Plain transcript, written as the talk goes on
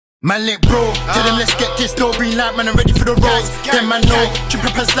Man lit bro, tell them let's get this dough. Green light man, I'm ready for the rolls. Then man know, triple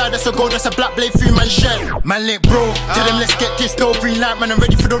and slide, that's a goal, that's a black blade through man shed. Man lit bro, tell them let's get this dough. Green light man, I'm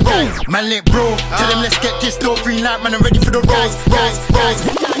ready for the rolls. Man lit bro, tell them let's get this dough. Green light man, I'm ready for the rolls.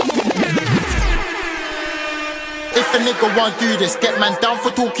 If a nigga want do this, get man down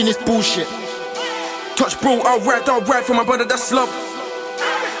for talking this bullshit. Touch bro, I'll ride for my brother, that's love.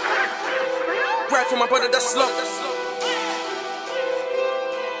 Ride for my brother, that's love.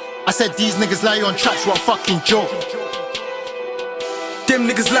 I said these niggas lie on tracks, what a fucking joke. Them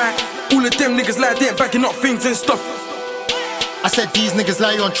niggas lie, all of them niggas lie, they ain't backing up things and stuff. I said these niggas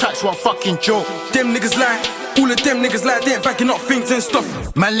lie on tracks, what a fucking joke. Them niggas lie, all of them niggas lie, they ain't backing up things and stuff.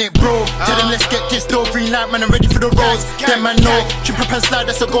 Man lit bro, tell them let's get this dough. Green light man, I'm ready for the rolls. Then man know, triple and slide,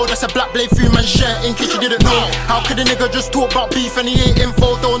 that's a goal, that's a black blade through man shirt. In case you didn't know, how could a nigga just talk about beef and he ain't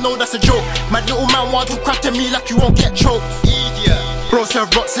info? Don't know that's a joke. My little man want to crack to me like you won't get choked. Bro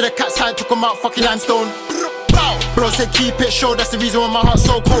said rocks to the cat's hide, took him out fucking limestone. Bro said keep it show, that's the reason why my heart's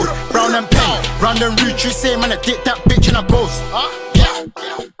so cold. Brown and pen, round and rude, you say man I did that bitch and I ghost.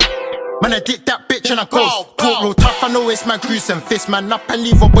 Man I did that bitch and I ghost. Talk real tough, I know it's my gruesome fist. Man up and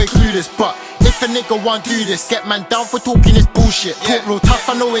leave a boy clueless. But if a nigga want do this, get man down for talking this bullshit. Talk real tough,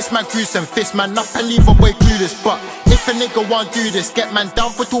 I know it's my gruesome fist. Man up and leave a boy clueless. But if a nigga want do this, get man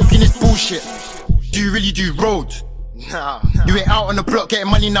down for talking this bullshit. Do you really do roads? Nah. You ain't out on the block getting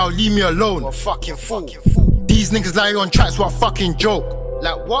money now, leave me alone. What a fucking fool. These niggas lie on tracks, what a fucking joke.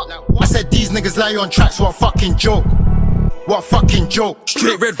 Like what? I said these niggas lie on tracks, what a fucking joke. What a fucking joke.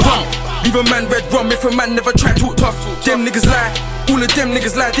 Straight red rum, leave a man red rum if a man never try talk tough. Them niggas lie, all of them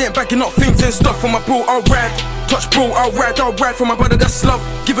niggas lie, they ain't backing up things and stuff. For my bro, I'll ride. Touch bro, I'll ride for my brother, that's love.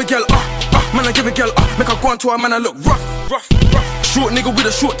 Give a girl man I give a girl make her go on to her man I look rough. Short nigga with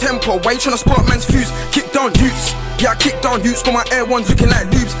a short tempo, why you tryna spark man's fuse? Kick down youths, yeah I kick down youths. Got my air ones looking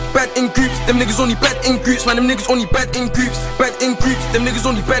like lubes. Bad in groups, them niggas only bad in groups. Man them niggas only bad in groups. Bad in groups, them niggas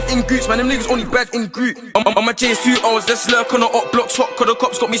only bad in groups. Man them niggas only bad in groups. On my JS2 O's, let's lurk on the hot blocks. Hot cause the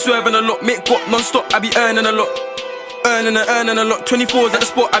cops got me swerving a lot. Make guap non-stop, I be earning a lot. Earning a lot. 24s at the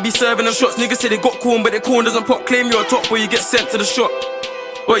spot, I be serving them shots. Niggas say they got corn but their corn doesn't pop. Claim you're a top boy, you get sent to the shop.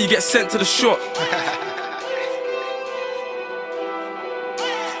 Or you get sent to the shop.